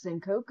parks in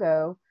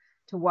Cocoa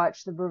to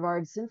watch the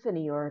Brevard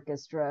Symphony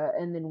Orchestra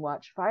and then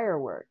watch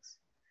fireworks.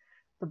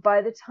 But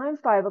by the time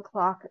 5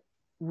 o'clock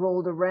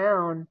rolled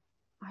around,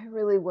 I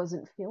really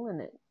wasn't feeling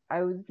it.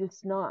 I was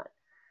just not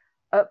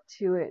up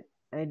to it.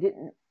 I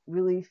didn't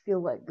really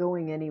feel like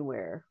going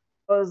anywhere.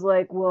 I was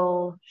like,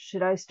 well,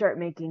 should I start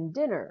making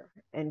dinner?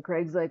 And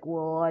Craig's like,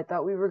 well, I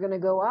thought we were going to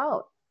go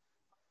out.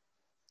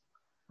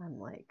 I'm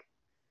like,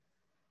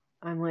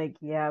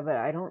 yeah, but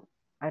I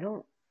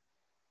don't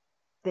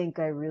think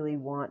I really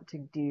want to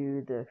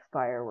do the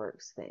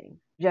fireworks thing.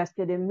 Just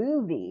did a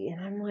movie, and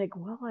I'm like,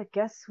 well, I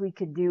guess we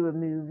could do a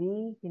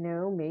movie,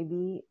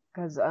 maybe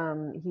because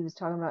he was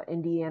talking about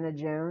Indiana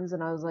Jones,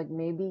 and I was like,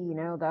 maybe,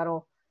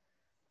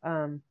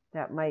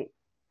 that might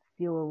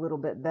feel a little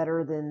bit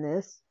better than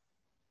this.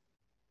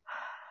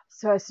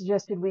 So I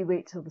suggested we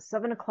wait till the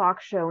 7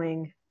 o'clock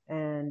showing,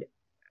 and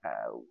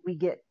we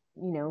get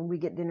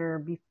dinner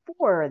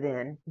before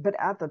then. But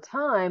at the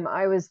time,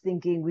 I was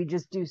thinking we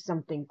just do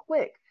something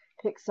quick,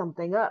 pick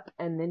something up,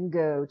 and then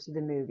go to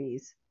the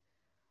movies.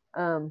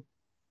 And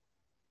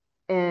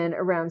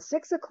around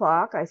 6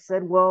 o'clock, I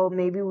said, well,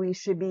 maybe we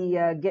should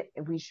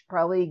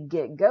probably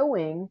get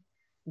going,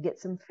 get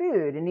some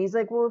food. And he's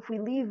like, well, if we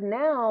leave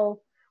now,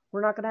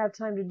 we're not going to have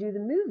time to do the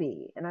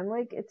movie. And I'm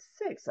like, it's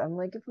 6. I'm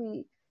like,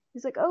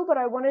 he's like, oh, but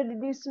I wanted to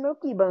do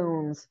Smoky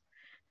Bones.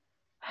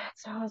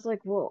 So I was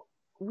like, well,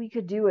 we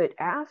could do it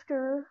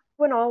after.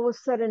 When all was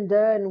said and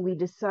done, we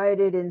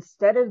decided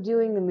instead of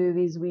doing the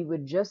movies, we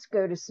would just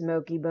go to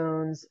Smoky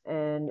Bones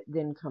and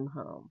then come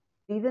home.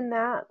 Even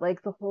that,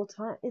 like the whole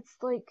time, it's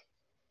like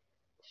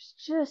there's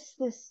just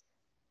this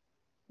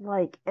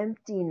like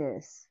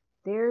emptiness.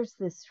 There's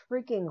this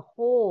freaking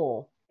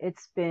hole.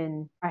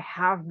 I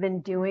have been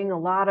doing a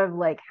lot of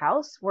like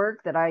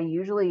housework that I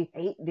usually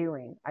hate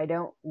doing. I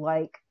do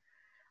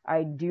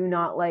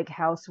not like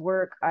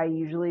housework. I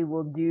usually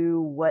will do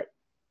what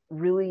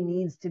really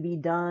needs to be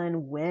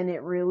done when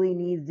it really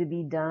needs to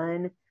be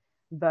done.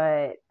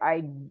 But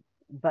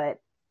but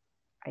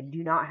I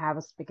do not have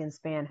a spick and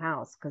span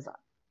house because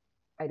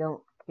I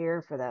don't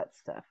care for that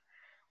stuff.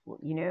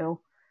 You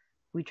know,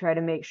 we try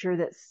to make sure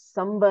that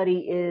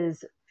somebody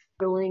is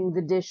filling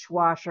the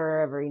dishwasher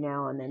every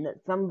now and then,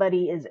 that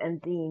somebody is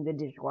emptying the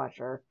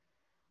dishwasher,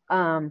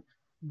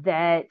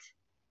 that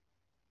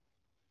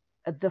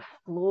the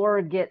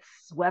floor gets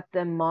swept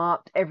and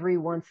mopped every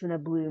once in a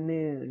blue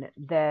moon,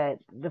 that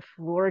the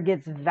floor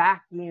gets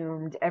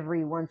vacuumed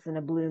every once in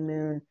a blue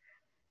moon,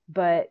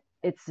 but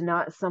it's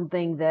not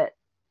something that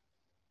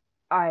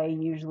I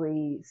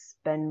usually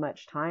spend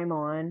much time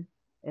on.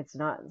 It's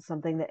not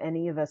something that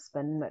any of us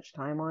spend much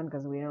time on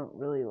because we don't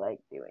really like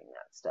doing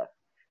that stuff.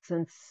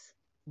 Since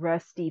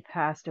Rusty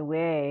passed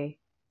away,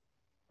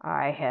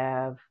 I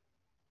have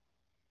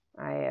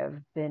I have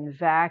been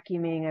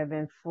vacuuming, I've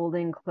been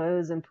folding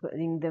clothes and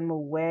putting them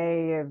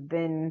away, I've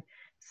been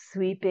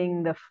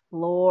sweeping the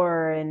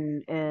floor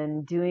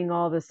and doing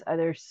all this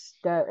other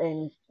stuff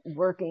and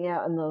working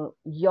out in the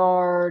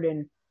yard,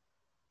 and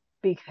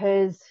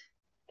because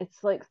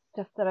it's like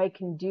stuff that I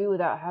can do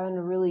without having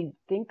to really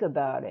think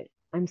about it.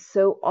 I'm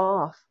so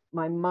off.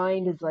 My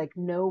mind is like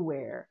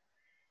nowhere.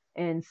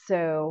 And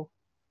so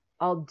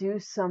I'll do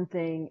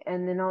something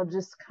and then I'll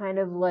just kind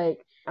of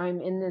like,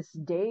 I'm in this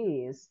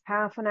daze.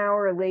 Half an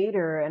hour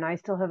later, and I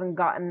still haven't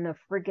gotten a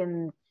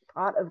freaking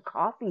pot of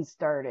coffee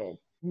started.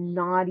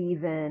 Not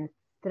even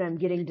that I'm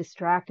getting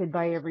distracted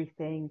by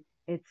everything.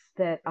 It's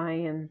that I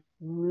am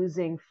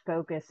losing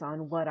focus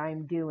on what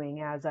I'm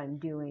doing as I'm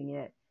doing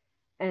it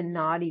and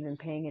not even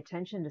paying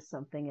attention to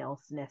something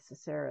else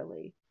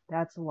necessarily.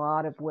 That's a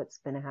lot of what's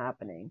been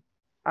happening.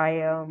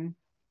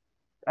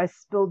 I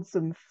spilled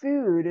some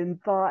food and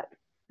thought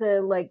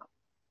to like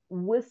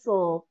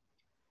whistle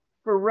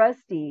for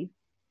Rusty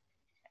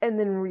and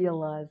then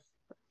realized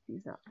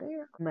he's not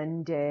there.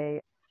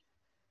 Monday,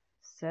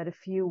 said a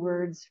few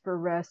words for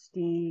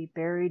Rusty,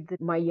 buried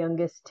my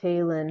youngest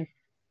Talon.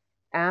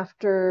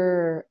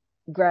 After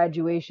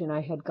graduation,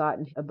 I had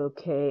gotten a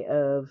bouquet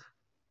of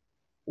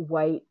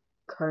white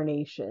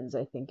carnations,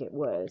 I think it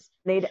was.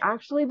 They'd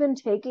actually been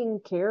taking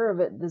care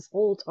of it this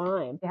whole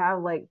time. They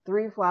have like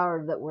 3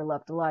 flowers that were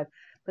left alive.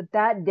 But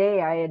that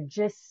day I had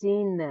just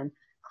seen them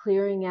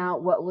clearing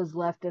out what was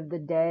left of the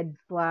dead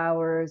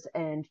flowers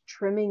and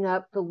trimming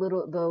up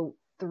the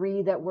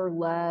 3 that were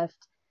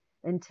left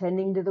and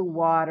tending to the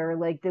water.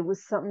 Like there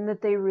was something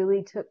that they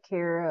really took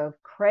care of.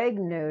 Craig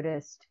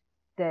noticed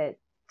that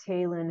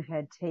Talon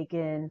had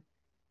taken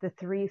the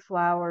 3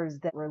 flowers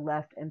that were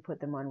left and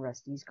put them on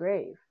Rusty's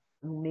grave.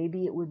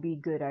 Maybe it would be a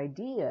good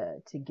idea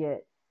to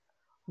get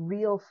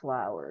real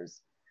flowers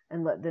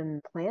and let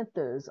them plant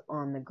those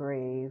on the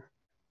grave,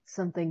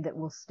 something that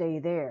will stay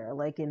there,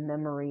 like in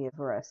memory of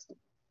Rusty.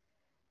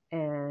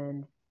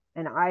 And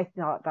I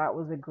thought that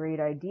was a great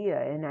idea,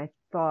 and I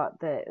thought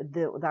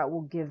that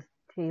will give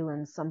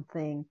Talon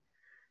something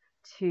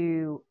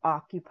to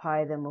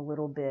occupy them a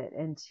little bit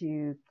and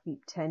to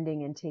keep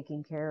tending and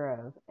taking care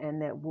of,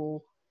 and that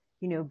will,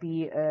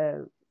 be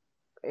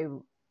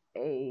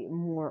a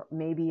more,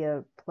 maybe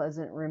a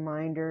pleasant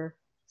reminder,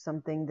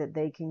 something that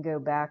they can go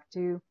back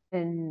to.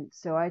 And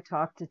so I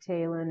talked to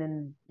Talon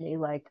and they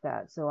liked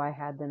that. So I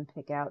had them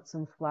pick out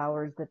some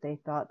flowers that they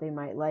thought they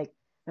might like.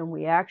 And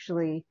we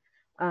actually,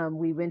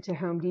 we went to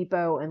Home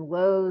Depot and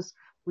Lowe's.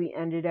 We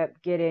ended up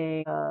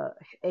getting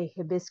a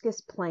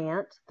hibiscus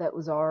plant that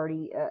was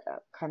already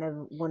kind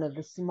of one of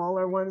the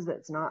smaller ones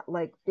that's not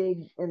like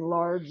big and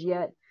large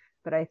yet,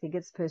 but I think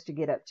it's supposed to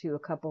get up to a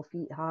couple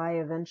feet high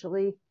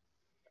eventually.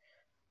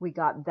 We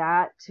got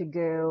that to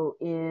go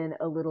in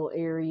a little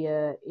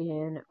area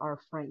in our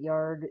front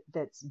yard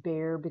that's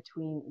bare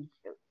between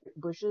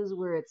bushes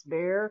where it's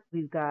bare.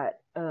 We've got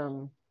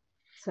some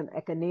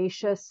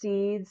echinacea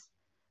seeds,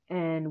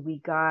 and we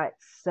got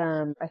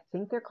some, I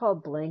think they're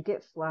called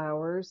blanket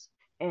flowers.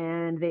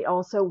 And they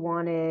also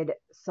wanted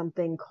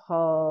something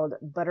called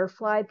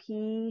butterfly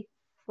pea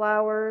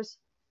flowers,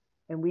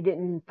 and we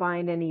didn't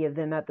find any of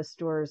them at the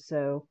stores,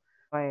 so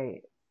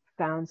I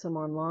found some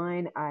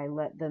online. I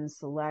let them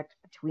select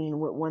between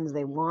what ones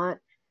they want,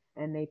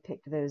 and they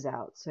picked those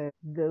out. So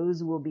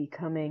those will be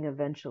coming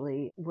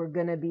eventually. We're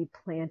going to be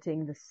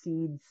planting the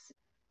seeds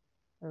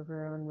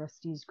over on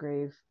Rusty's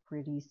grave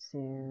pretty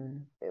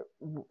soon.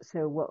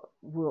 So what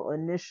we'll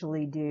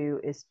initially do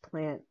is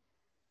plant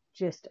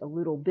just a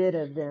little bit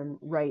of them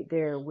right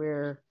there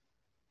where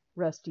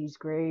Rusty's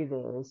grave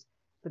is.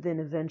 But then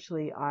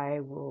eventually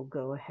I will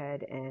go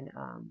ahead and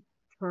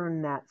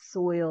turn that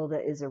soil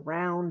that is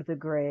around the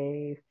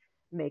grave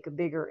make a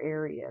bigger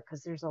area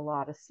because there's a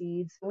lot of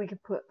seeds. We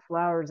could put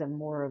flowers in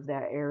more of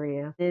that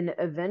area. Then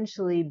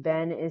eventually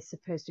Ben is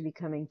supposed to be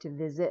coming to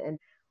visit and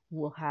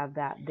we'll have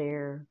that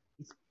there.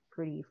 These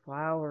pretty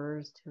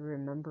flowers to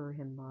remember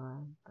him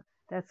by.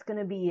 That's going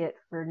to be it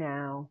for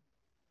now.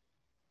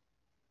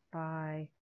 Bye.